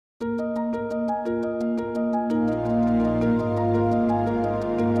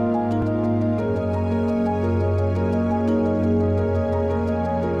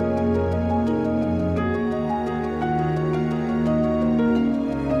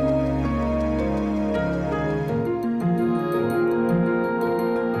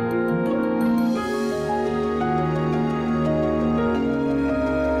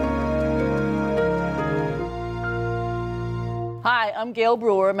I'm Gale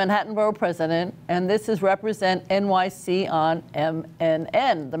Brewer, Manhattan Borough President, and this is Represent NYC on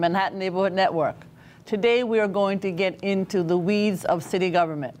MNN, the Manhattan Neighborhood Network. Today we are going to get into the weeds of city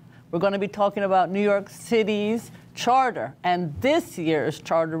government. We're going to be talking about New York City's charter and this year's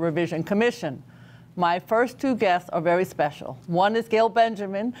Charter Revision Commission. My first two guests are very special. One is Gale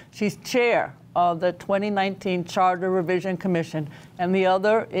Benjamin. She's chair of the 2019 Charter Revision Commission, and the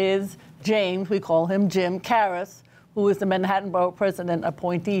other is James, we call him Jim Karras, who is the Manhattan Borough President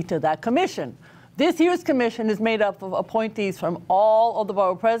appointee to that commission. This year's commission is made up of appointees from all of the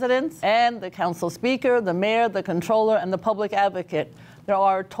borough presidents and the council speaker, the mayor, the controller, and the public advocate. There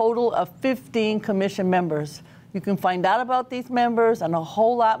are a total of 15 commission members. You can find out about these members and a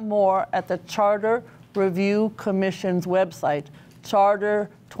whole lot more at the Charter Review Commission's website,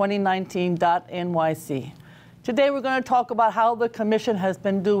 charter2019.nyc. Today we're going to talk about how the commission has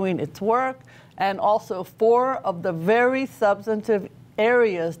been doing its work and also 4 of the very substantive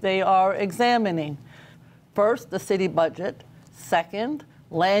areas they are examining. First, the city budget. Second,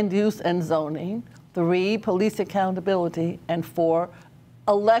 land use and zoning. 3, police accountability. And 4,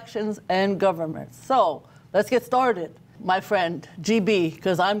 elections and government. So let's get started. My friend, GB,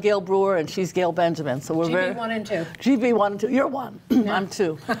 because I'm Gale Brewer and she's Gale Benjamin. So we're GB 1 and 2. GB 1 and 2. You're 1. No. I'm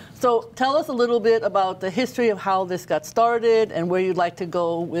 2. So tell us a little bit about the history of how this got started and where you'd like to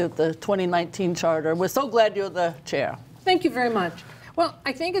go with the 2019 charter. We're so glad you're the chair. Thank you very much. Well,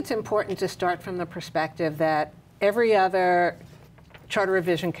 I think it's important to start from the perspective that every other Charter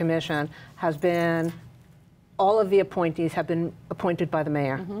Revision Commission has been, all of the appointees have been appointed by the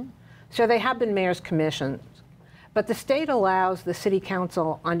mayor. Mm-hmm. So they have been mayor's commissions. But the state allows the city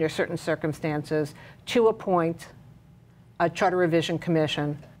council, under certain circumstances, to appoint a Charter Revision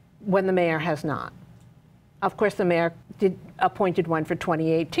Commission when the mayor has not. Of course, the mayor appointed one for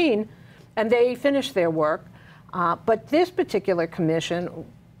 2018, and they finished their work. But this particular commission,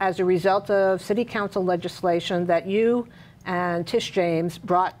 as a result of city council legislation that you and Tish James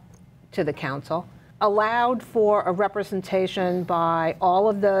brought to the council, allowed for a representation by all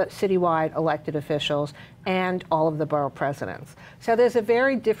of the citywide elected officials and all of the borough presidents. So there's a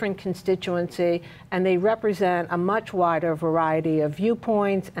very different constituency, and they represent a much wider variety of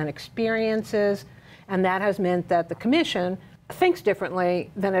viewpoints and experiences, and that has meant that the commission thinks differently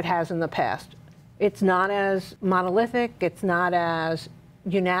than it has in the past. It's not as monolithic, it's not as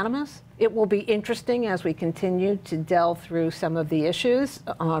unanimous. It will be interesting as we continue to delve through some of the issues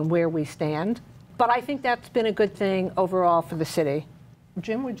on where we stand. But I think that's been a good thing overall for the city.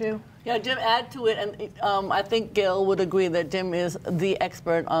 Jim, would you? Yeah, Jim, add to it, and I think Gale would agree that Jim is the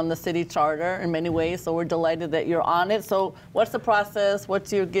expert on the city charter in many ways, so we're delighted that you're on it. So what's the process?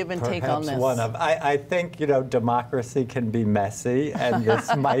 What's your give and take on this? I think, democracy can be messy, and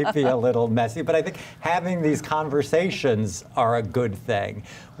this might be a little messy, but I think having these conversations are a good thing.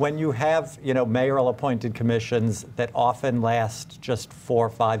 When you have, mayoral appointed commissions that often last just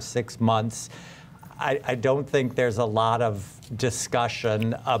 4, 5, 6 months, I don't think there's a lot of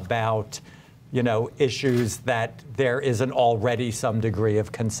discussion about, issues that there isn't already some degree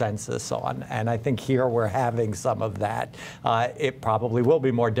of consensus on. And I think here we're having some of that. It probably will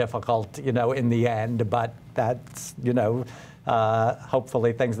be more difficult, in the end, but that's,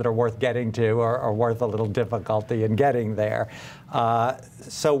 hopefully things that are worth getting to are worth a little difficulty in getting there.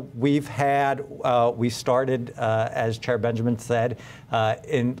 So we've had, we started, as Chair Benjamin said,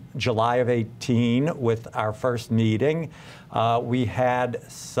 in July of 18 with our first meeting. We had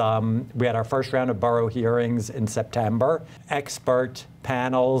our first round of borough hearings in September. Expert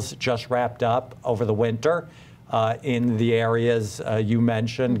panels just wrapped up over the winter in the areas you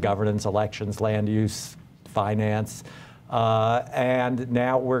mentioned: governance, elections, land use, finance. And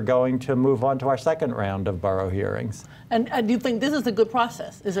now we're going to move on to our second round of borough hearings. And do you think this is a good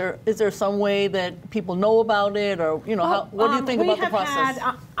process? Is there some way that people know about it, or what do you think about the process?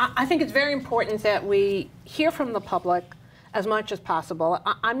 I think it's very important that we hear from the public as much as possible.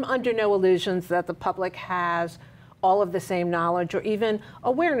 I'm under no illusions that the public has all of the same knowledge or even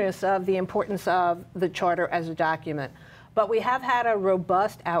awareness of the importance of the charter as a document. But we have had a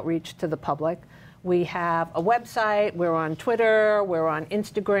robust outreach to the public. We have a website, we're on Twitter, we're on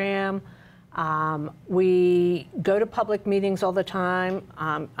Instagram. We go to public meetings all the time.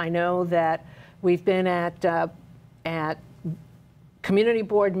 I know that we've been at community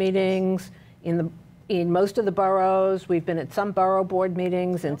board meetings in most of the boroughs. We've been at some borough board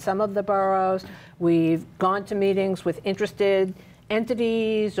meetings in some of the boroughs. We've gone to meetings with interested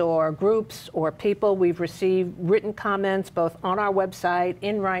entities or groups or people. We've received written comments both on our website,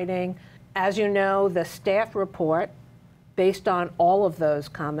 in writing. As you know, the staff report, based on all of those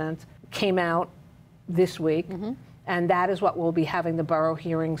comments, came out this week. Mm-hmm. And that is what we'll be having the borough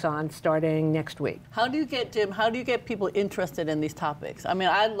hearings on starting next week. How do you get, Jim, how do you get people interested in these topics? I mean,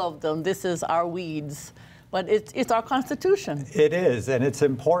 I love them. This is our weeds. But it's our Constitution. It is, and it's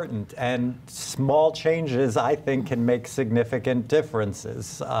important. And small changes, I think, can make significant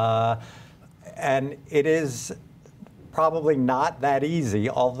differences. And it is probably not that easy,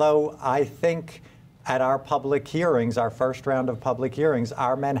 although I think at our public hearings, our first round of public hearings,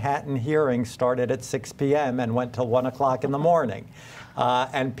 our Manhattan hearing started at 6 p.m. and went till 1 o'clock in the morning.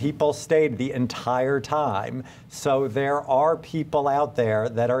 And people stayed the entire time. So there are people out there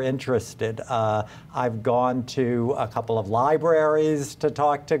that are interested. I've gone to a couple of libraries to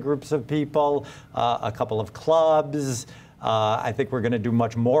talk to groups of people, a couple of clubs. I think we're going to do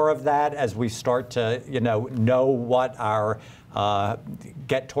much more of that as we start to, know what our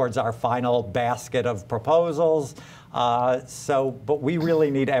get towards our final basket of proposals. But we really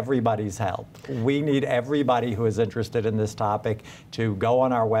need everybody's help. We need everybody who is interested in this topic to go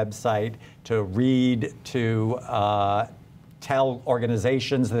on our website, to read, to tell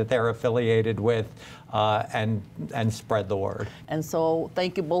organizations that they're affiliated with, and spread the word. And so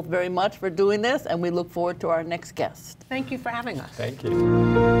thank you both very much for doing this, and we look forward to our next guest. Thank you for having us. Thank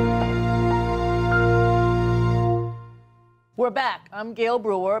you. We're back. I'm Gale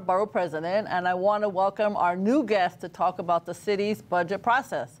Brewer, Borough President, and I want to welcome our new guest to talk about the city's budget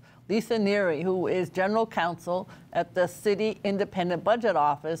process, Lisa Neary, who is General Counsel at the City Independent Budget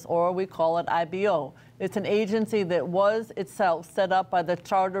Office, or we call it IBO. It's an agency that was itself set up by the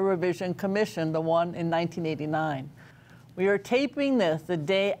Charter Revision Commission, the one in 1989. We are taping this the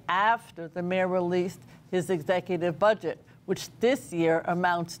day after the mayor released his executive budget, which this year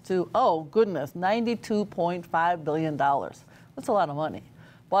amounts to, oh goodness, $92.5 billion. That's a lot of money.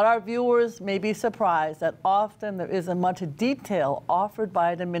 But our viewers may be surprised that often there isn't much detail offered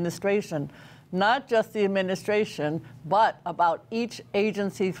by an administration, not just the administration, but about each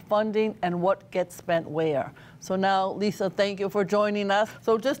agency's funding and what gets spent where. So now, Lisa, thank you for joining us.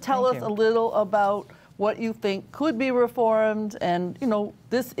 So just tell us a little about what you think could be reformed, and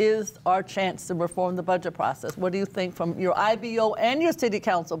this is our chance to reform the budget process. What do you think from your IBO and your City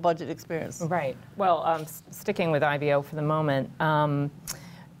Council budget experience? Right. Well, sticking with IBO for the moment,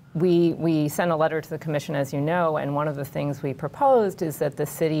 we sent a letter to the commission, as you know, and one of the things we proposed is that the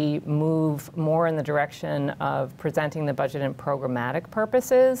city move more in the direction of presenting the budget in programmatic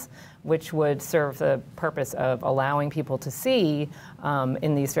purposes, which would serve the purpose of allowing people to see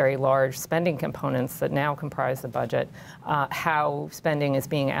in these very large spending components that now comprise the budget, how spending is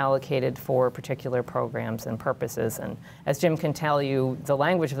being allocated for particular programs and purposes. And as Jim can tell you, the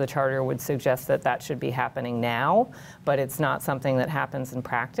language of the charter would suggest that that should be happening now, but it's not something that happens in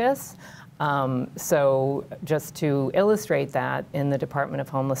practice. So just to illustrate that, in the Department of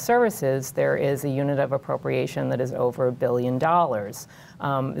Homeless Services, there is a unit of appropriation that is over $1 billion.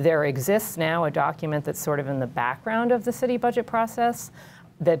 There exists now a document that's sort of in the background of the city budget process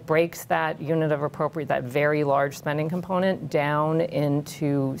that breaks that unit of appropriate, that very large spending component, down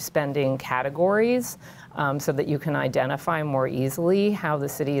into spending categories so that you can identify more easily how the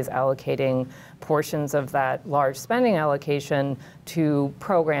city is allocating portions of that large spending allocation to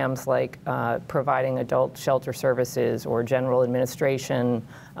programs like providing adult shelter services or general administration,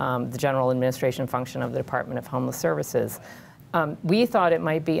 the general administration function of the Department of Homeless Services. We thought it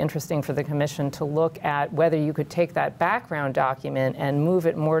might be interesting for the commission to look at whether you could take that background document and move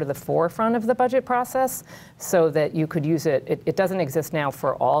it more to the forefront of the budget process so that you could use it. It doesn't exist now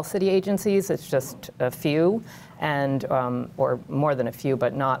for all city agencies, it's just a few, and or more than a few,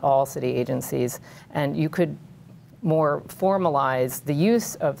 but not all city agencies. And you could more formalize the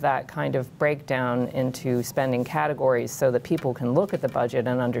use of that kind of breakdown into spending categories so that people can look at the budget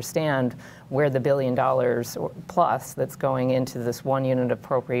and understand where the $1 billion plus that's going into this one unit of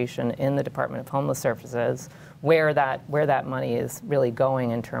appropriation in the Department of Homeless Services, where that money is really going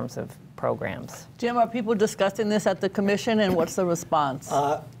in terms of programs. Jim, are people discussing this at the commission, and what's the response?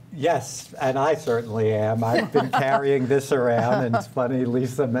 Yes, and I certainly am. I've been carrying this around, and it's funny,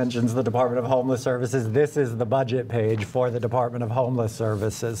 Lisa mentions the Department of Homeless Services. This is the budget page for the Department of Homeless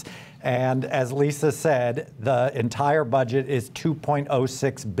Services. And as Lisa said, the entire budget is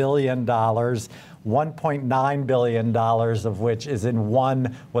 $2.06 billion, $1.9 billion of which is in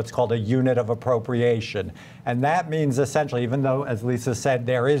one, what's called a unit of appropriation. And that means essentially, even though, as Lisa said,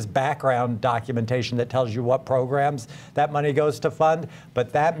 there is background documentation that tells you what programs that money goes to fund,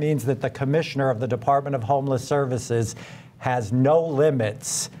 but that means that the commissioner of the Department of Homeless Services has no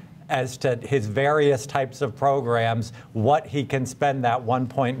limits as to his various types of programs, what he can spend that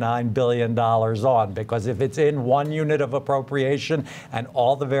 $1.9 billion on. Because if it's in one unit of appropriation and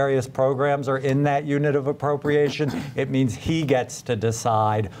all the various programs are in that unit of appropriation, it means he gets to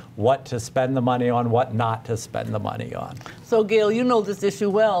decide what to spend the money on, what not to spend the money on. So, Gale, you know this issue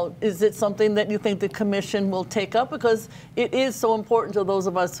well. Is it something that you think the commission will take up? Because it is so important to those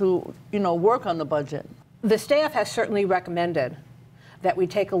of us who, work on the budget. The staff has certainly recommended that we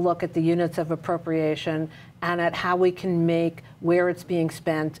take a look at the units of appropriation and at how we can make where it's being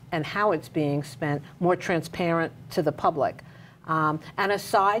spent and how it's being spent more transparent to the public. And a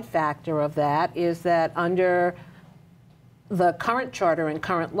side factor of that is that under the current charter and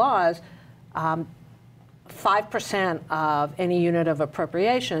current laws, 5% of any unit of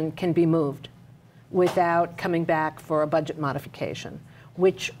appropriation can be moved without coming back for a budget modification,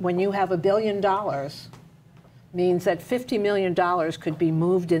 which when you have $1 billion means that $50 million could be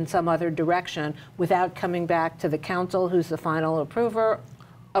moved in some other direction without coming back to the council, who's the final approval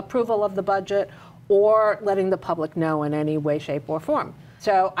of the budget, or letting the public know in any way, shape, or form.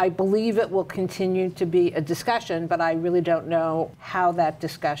 So I believe it will continue to be a discussion, but I really don't know how that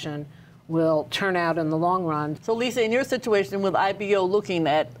discussion will turn out in the long run. So, Lisa, in your situation with IBO looking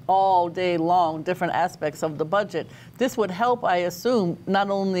at all day long different aspects of the budget, this would help, I assume, not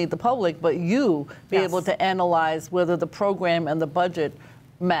only the public, but you be able to analyze whether the program and the budget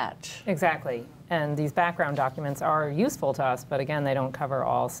match. Exactly. And these background documents are useful to us, but again, they don't cover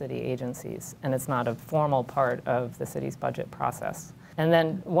all city agencies, and it's not a formal part of the city's budget process. And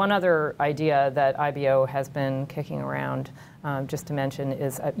then one other idea that IBO has been kicking around, just to mention,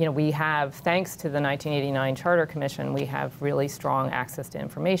 is we have, thanks to the 1989 Charter Commission, we have really strong access to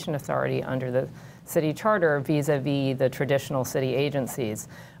information authority under the city charter vis-a-vis the traditional city agencies.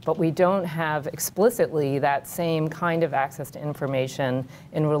 But we don't have explicitly that same kind of access to information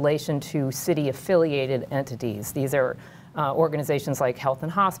in relation to city-affiliated entities. These are organizations like Health and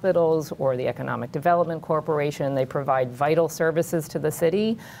Hospitals or the Economic Development Corporation. They provide vital services to the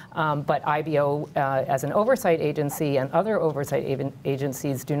city, but IBO as an oversight agency and other oversight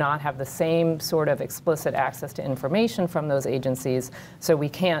agencies do not have the same sort of explicit access to information from those agencies, so we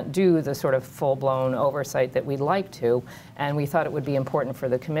can't do the sort of full-blown oversight that we'd like to. And we thought it would be important for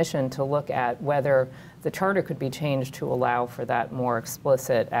the commission to look at whether the charter could be changed to allow for that more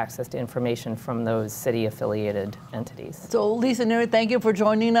explicit access to information from those city-affiliated entities. So, Lisa Neary, thank you for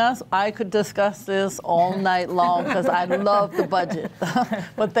joining us. I could discuss this all night long because I love the budget.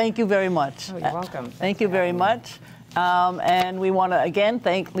 But thank you very much. Oh, you're welcome. Thank you very much. And we want to, again,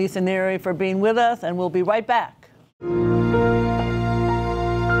 thank Lisa Neary for being with us, and we'll be right back.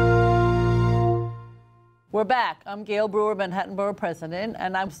 We're back. I'm Gale Brewer, Manhattan Borough President,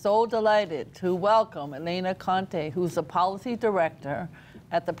 and I'm so delighted to welcome Elena Conte, who's the Policy Director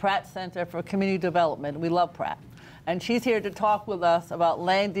at the Pratt Center for Community Development. We love Pratt. And she's here to talk with us about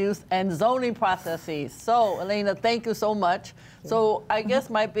land use and zoning processes. So, Elena, thank you so much. So I guess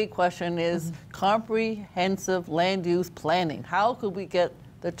my big question is comprehensive land use planning. How could we get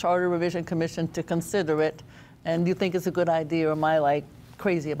the Charter Revision Commission to consider it? And do you think it's a good idea, or am I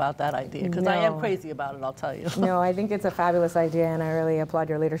crazy about that idea? Because I am crazy about it, I'll tell you. No, I think it's a fabulous idea, and I really applaud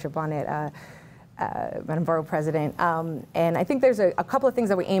your leadership on it, Madam Borough President. And I think there's a couple of things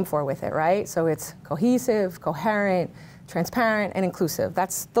that we aim for with it, right? So it's cohesive, coherent, transparent, and inclusive.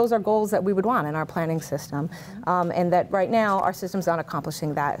 Those are goals that we would want in our planning system, and that right now our system's not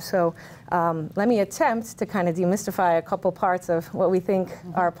accomplishing that. So let me attempt to kind of demystify a couple parts of what we think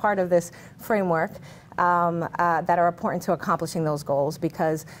are part of this framework. That are important to accomplishing those goals,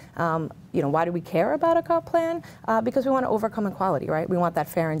 because why do we care about a comp plan? Because we want to overcome inequality, right? We want that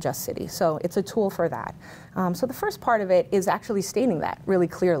fair and just city. So it's a tool for that. So the first part of it is actually stating that really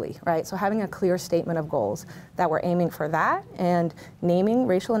clearly, right? So having a clear statement of goals that we're aiming for that, and naming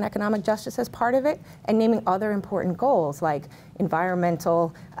racial and economic justice as part of it, and naming other important goals like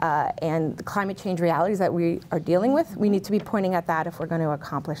environmental and climate change realities that we are dealing with. We need to be pointing at that if we're going to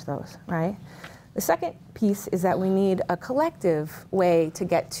accomplish those, right? The second piece is that we need a collective way to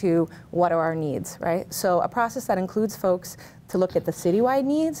get to what are our needs, right? So a process that includes folks to look at the citywide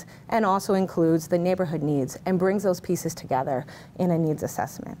needs and also includes the neighborhood needs and brings those pieces together in a needs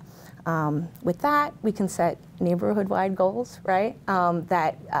assessment. With that, we can set neighborhood-wide goals, right,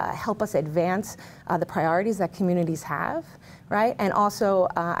 that help us advance the priorities that communities have, right, and also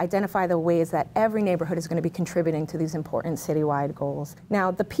identify the ways that every neighborhood is going to be contributing to these important citywide goals.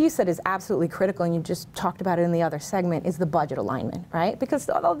 Now, the piece that is absolutely critical, and you just talked about it in the other segment, is the budget alignment, right? Because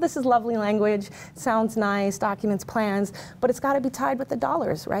although this is lovely language, sounds nice, documents, plans, but it's got to be tied with the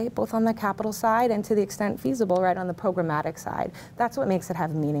dollars, right? Both on the capital side and to the extent feasible, right, on the programmatic side. That's what makes it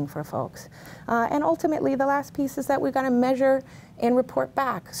have meaning for folks. And ultimately, the last piece is that we've got to measure and report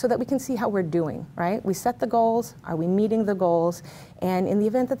back so that we can see how we're doing, right? We set the goals, are we meeting the goals? And in the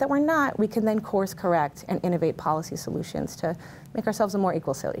event that we're not, we can then course correct and innovate policy solutions to make ourselves a more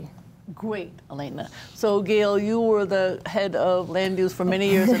equal city. Great, Elena. So, Gale, you were the head of land use for many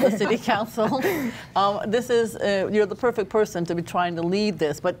years at the City Council. You're the perfect person to be trying to lead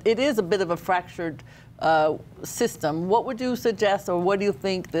this, but it is a bit of a fractured system. What would you suggest, or what do you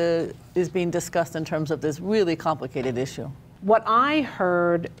think is being discussed in terms of this really complicated issue? What I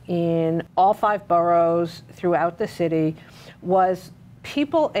heard in all 5 boroughs throughout the city was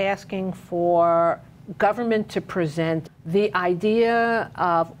people asking for government to present the idea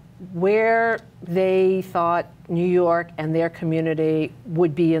of where they thought New York and their community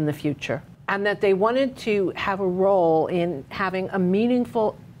would be in the future, and that they wanted to have a role in having a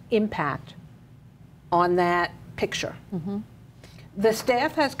meaningful impact on that picture. Mm-hmm. The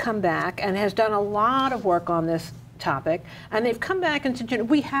staff has come back and has done a lot of work on this topic, and they've come back and said,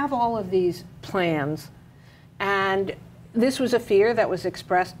 we have all of these plans, and this was a fear that was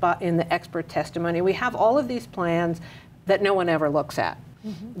expressed in the expert testimony. We have all of these plans that no one ever looks at.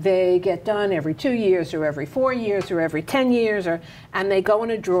 Mm-hmm. They get done every 2 years or every 4 years or every 10 years, and they go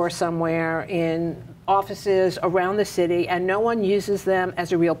in a drawer somewhere in offices around the city, and no one uses them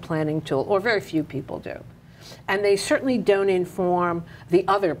as a real planning tool, or very few people do. And they certainly don't inform the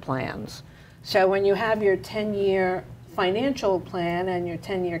other plans. So when you have your 10-year financial plan and your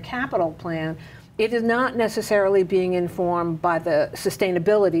 10-year capital plan, it is not necessarily being informed by the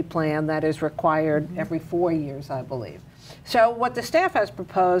sustainability plan that is required every 4 years, I believe. So what the staff has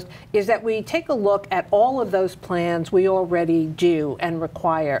proposed is that we take a look at all of those plans we already do and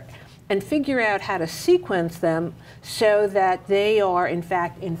require and figure out how to sequence them so that they are, in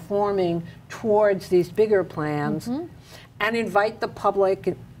fact, informing towards these bigger plans, and invite the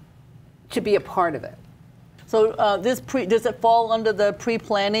public to be a part of it. So does it fall under the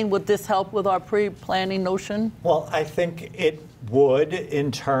pre-planning? Would this help with our pre-planning notion? Well, I think it would,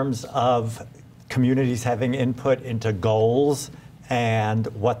 in terms of communities having input into goals and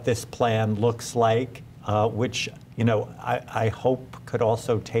what this plan looks like, which I hope could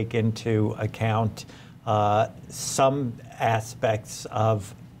also take into account some aspects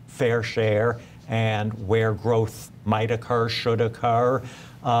of fair share and where growth might occur, should occur.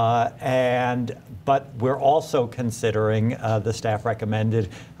 But we're also considering, the staff recommended,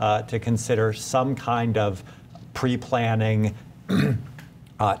 to consider some kind of pre-planning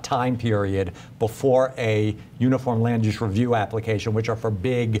time period before a uniform land use review application, which are for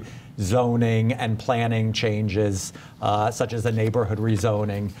big zoning and planning changes, such as a neighborhood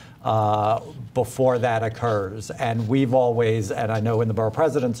rezoning, before that occurs. And we've always, and I know in the borough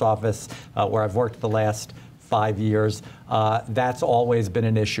president's office, where I've worked the last 5 years, that's always been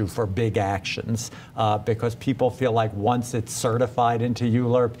an issue for big actions, because people feel like once it's certified into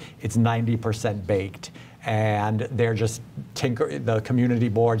ULURP, it's 90% baked. And they're just the community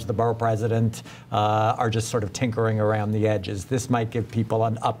boards, the borough president, are just sort of tinkering around the edges. This might give people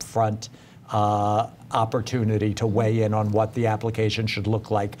an upfront opportunity to weigh in on what the application should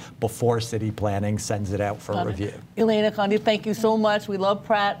look like before city planning sends it out for review. Elena Condi, thank you so much. We love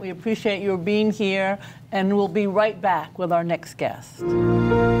Pratt. We appreciate your being here, and we'll be right back with our next guest.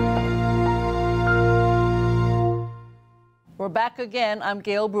 We're back again. I'm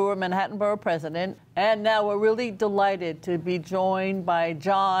Gale Brewer, Manhattan Borough President, and now we're really delighted to be joined by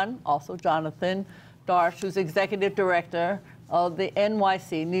John, also Jonathan Darsh, who's Executive Director of the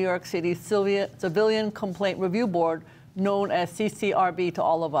NYC, New York City Civilian Complaint Review Board, known as CCRB to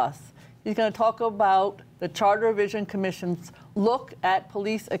all of us. He's going to talk about the Charter Revision Commission's look at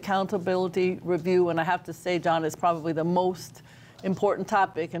police accountability review, and I have to say, John, is probably the most important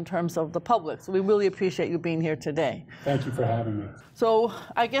topic in terms of the public. So we really appreciate you being here today. Thank you for having me. So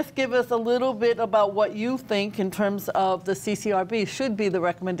I guess give us a little bit about what you think in terms of the CCRB should be the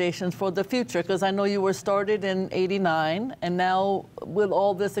recommendations for the future, because I know you were started in '89, and now with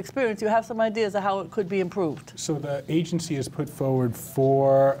all this experience, you have some ideas of how it could be improved. So the agency has put forward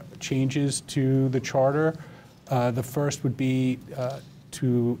 4 changes to the charter. The first would be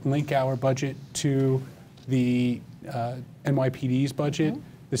to link our budget to the NYPD's budget.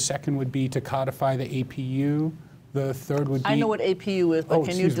 The second would be to codify the APU. The third would be... I know what APU is, but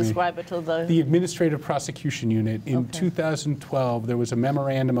can you describe it to the... The Administrative Prosecution Unit. In 2012, there was a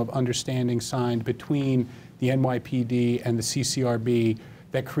memorandum of understanding signed between the NYPD and the CCRB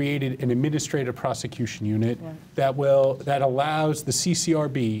that created an administrative prosecution unit that allows the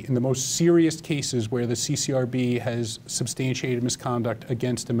CCRB, in the most serious cases where the CCRB has substantiated misconduct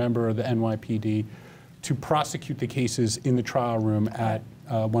against a member of the NYPD, to prosecute the cases in the trial room at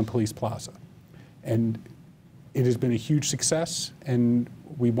One Police Plaza. And it has been a huge success, and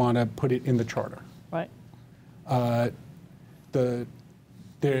we want to put it in the charter. Right.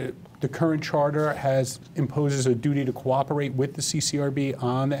 The current charter imposes a duty to cooperate with the CCRB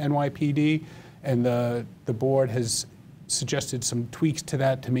on the NYPD, and the board has suggested some tweaks to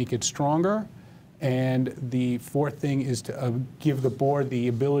that to make it stronger. And the fourth thing is to give the board the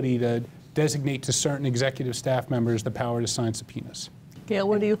ability to designate to certain executive staff members the power to sign subpoenas. Gale,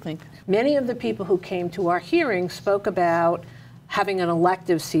 what do you think? Many of the people who came to our hearing spoke about having an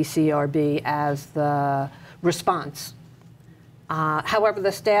elective CCRB as the response. However,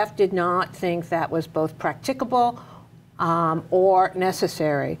 the staff did not think that was both practicable or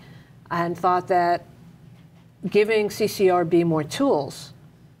necessary, and thought that giving CCRB more tools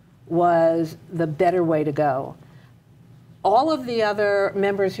was the better way to go. All of the other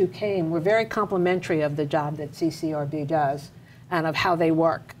members who came were very complimentary of the job that CCRB does and of how they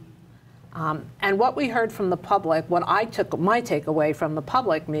work. And what we heard from the public, my takeaway from the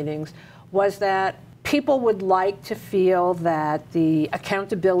public meetings, was that people would like to feel that the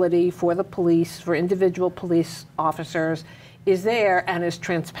accountability for the police, for individual police officers, is there and is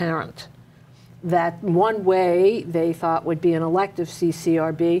transparent. That one way they thought would be an elective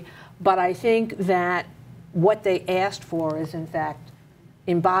CCRB, but I think that what they asked for is in fact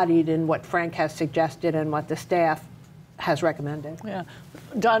embodied in what Frank has suggested and what the staff has recommended. Yeah.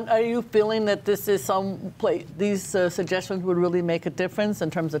 John, are you feeling that this is these suggestions would really make a difference in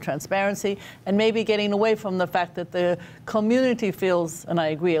terms of transparency and maybe getting away from the fact that the community feels, and I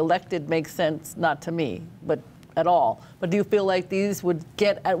agree, elected makes sense, not to me, but at all. But do you feel like these would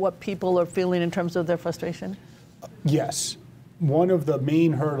get at what people are feeling in terms of their frustration? Yes. One of the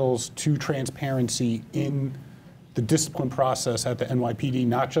main hurdles to transparency in the discipline process at the NYPD,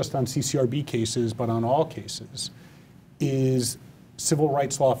 not just on CCRB cases, but on all cases, is Civil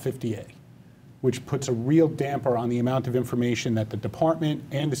Rights Law 50A, which puts a real damper on the amount of information that the department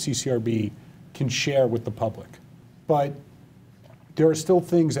and the CCRB can share with the public. But there are still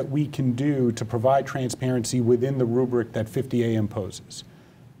things that we can do to provide transparency within the rubric that 50A imposes.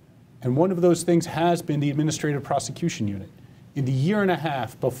 And one of those things has been the Administrative Prosecution Unit. In the year and a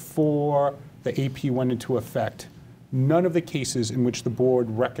half before the AP went into effect, none of the cases in which the board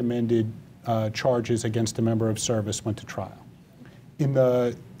recommended charges against a member of service went to trial. In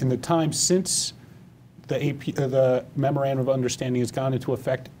the time since the Memorandum of Understanding has gone into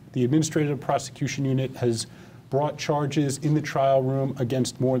effect, the Administrative Prosecution Unit has brought charges in the trial room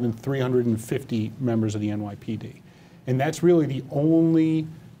against more than 350 members of the NYPD. And that's really the only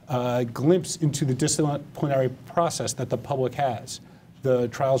glimpse into the disciplinary process that the public has. The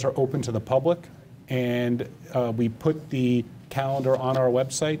trials are open to the public, and we put the calendar on our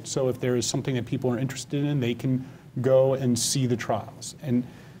website, so if there is something that people are interested in, they can go and see the trials. And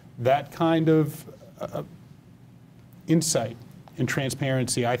that kind of insight and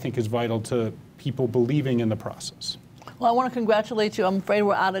transparency, I think, is vital to people believing in the process. Well, I want to congratulate you. I'm afraid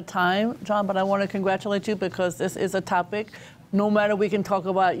we're out of time, John, but I want to congratulate you because this is a topic, no matter, we can talk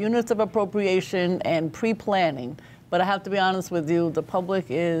about units of appropriation and pre-planning, but I have to be honest with you, the public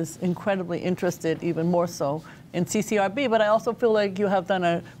is incredibly interested, even more so, in CCRB, but I also feel like you have done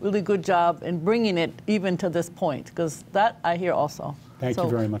a really good job in bringing it even to this point, because that I hear also. Thank you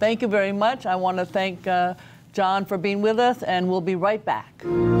very much. Thank you very much. I want to thank John for being with us, and we'll be right back.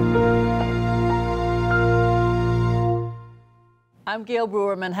 I'm Gale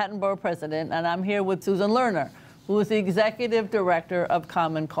Brewer, Manhattan Borough President, and I'm here with Susan Lerner, who is the Executive Director of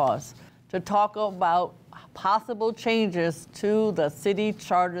Common Cause, to talk about possible changes to the city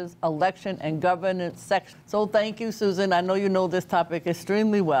charter's election and governance section. So thank you, Susan. I know you know this topic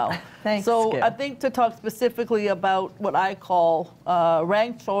extremely well. Thanks, So Gale. I think to talk specifically about what I call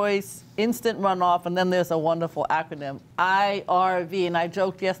ranked choice, instant runoff, and then there's a wonderful acronym, IRV. And I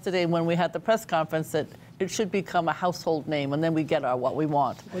joked yesterday when we had the press conference that it should become a household name, and then we get what we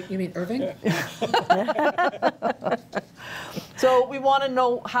want. What, you mean Irving? So we want to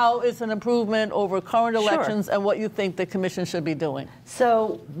know how it's an improvement over current elections and what you think the commission should be doing.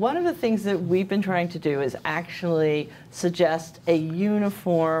 So one of the things that we've been trying to do is actually suggest a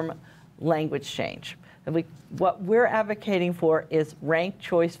uniform language change. And what we're advocating for is ranked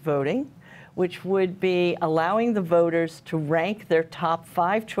choice voting, which would be allowing the voters to rank their top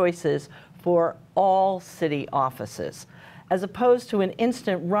 5 choices for all city offices, as opposed to an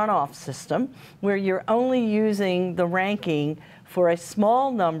instant runoff system where you're only using the ranking for a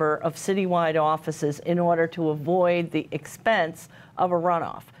small number of citywide offices in order to avoid the expense of a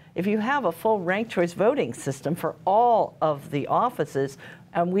runoff. If you have a full ranked choice voting system for all of the offices,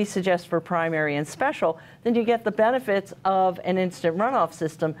 and we suggest for primary and special, then you get the benefits of an instant runoff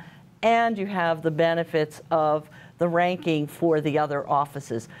system, and you have the benefits of the ranking for the other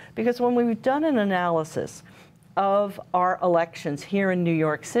offices. Because when we've done an analysis of our elections here in New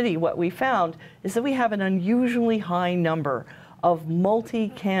York City, what we found is that we have an unusually high number of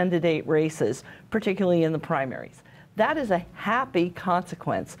multi-candidate races, particularly in the primaries. That is a happy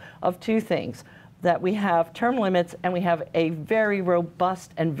consequence of two things, that we have term limits and we have a very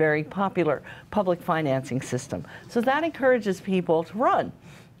robust and very popular public financing system. So that encourages people to run.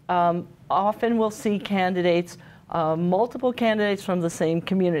 Often we'll see candidates, multiple candidates from the same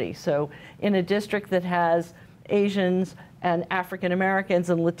community. So in a district that has Asians and African Americans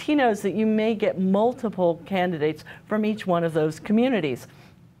and Latinos, that you may get multiple candidates from each one of those communities.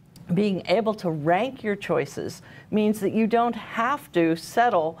 Being able to rank your choices means that you don't have to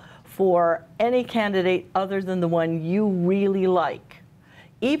settle for any candidate other than the one you really like.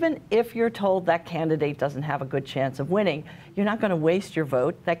 Even if you're told that candidate doesn't have a good chance of winning, you're not going to waste your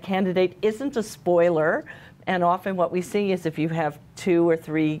vote. That candidate isn't a spoiler, and often what we see is if you have 2 or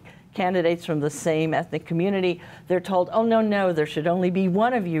 3 candidates from the same ethnic community, they're told, oh, no, there should only be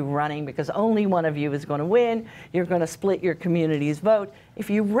one of you running because only one of you is going to win. You're going to split your community's vote. If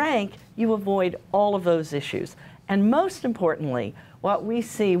you rank, you avoid all of those issues. And most importantly, what we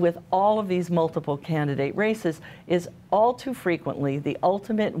see with all of these multiple candidate races is all too frequently the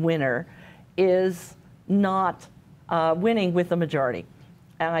ultimate winner is not winning with the majority.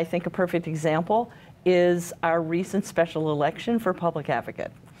 And I think a perfect example is our recent special election for public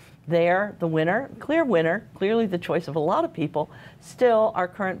advocate. There, the winner, clearly the choice of a lot of people, still our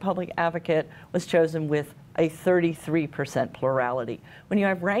current public advocate was chosen with a 33% plurality. When you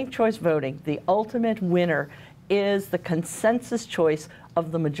have ranked choice voting, the ultimate winner is the consensus choice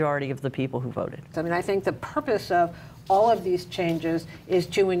of the majority of the people who voted. I mean, I think the purpose of all of these changes is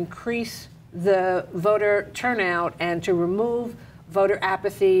to increase the voter turnout and to remove voter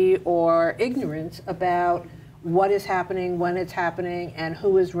apathy or ignorance about what is happening, when it's happening, and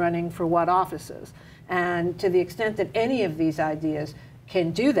who is running for what offices. And to the extent that any of these ideas can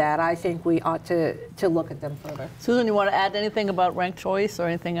do that, I think we ought to look at them further. Susan, you want to add anything about ranked choice or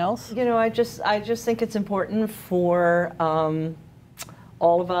anything else? You know, I just think it's important for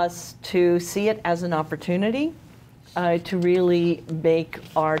all of us to see it as an opportunity to really make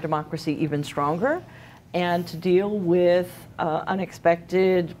our democracy even stronger and to deal with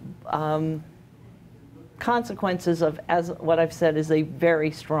unexpected consequences of, as what I've said, is a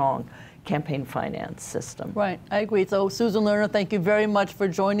very strong campaign finance system. Right, I agree. So Susan Lerner, thank you very much for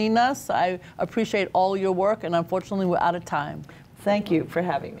joining us. I appreciate all your work, and unfortunately we're out of time. Thank you for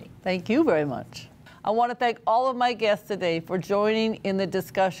having me. Thank you very much. I want to thank all of my guests today for joining in the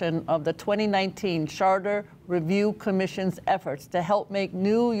discussion of the 2019 Charter Review Commission's efforts to help make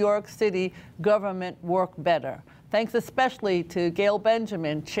New York City government work better. Thanks especially to Gale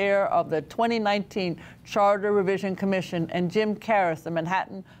Benjamin, chair of the 2019 Charter Revision Commission, and Jim Karras, the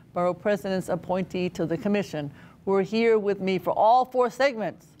Manhattan Borough President's appointee to the commission, who are here with me for all 4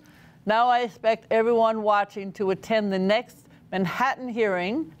 segments. Now I expect everyone watching to attend the next Manhattan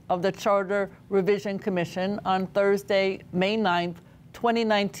hearing of the Charter Revision Commission on Thursday, May 9th,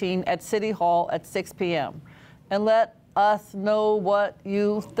 2019 at City Hall at 6 p.m. And let us know what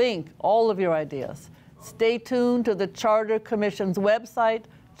you think, all of your ideas. Stay tuned to the Charter Commission's website,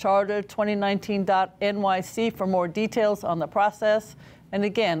 charter2019.nyc, for more details on the process. And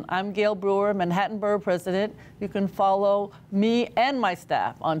again, I'm Gale Brewer, Manhattan Borough President. You can follow me and my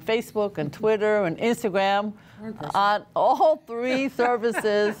staff on Facebook and Twitter and Instagram on all 3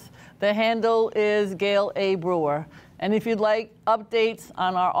 services. The handle is Gale A. Brewer. And if you'd like updates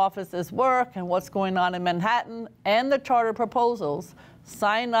on our office's work and what's going on in Manhattan and the charter proposals,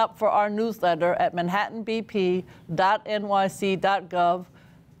 sign up for our newsletter at manhattanbp.nyc.gov.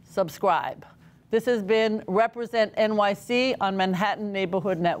 Subscribe. This has been Represent NYC on Manhattan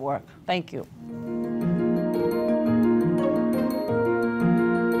Neighborhood Network. Thank you.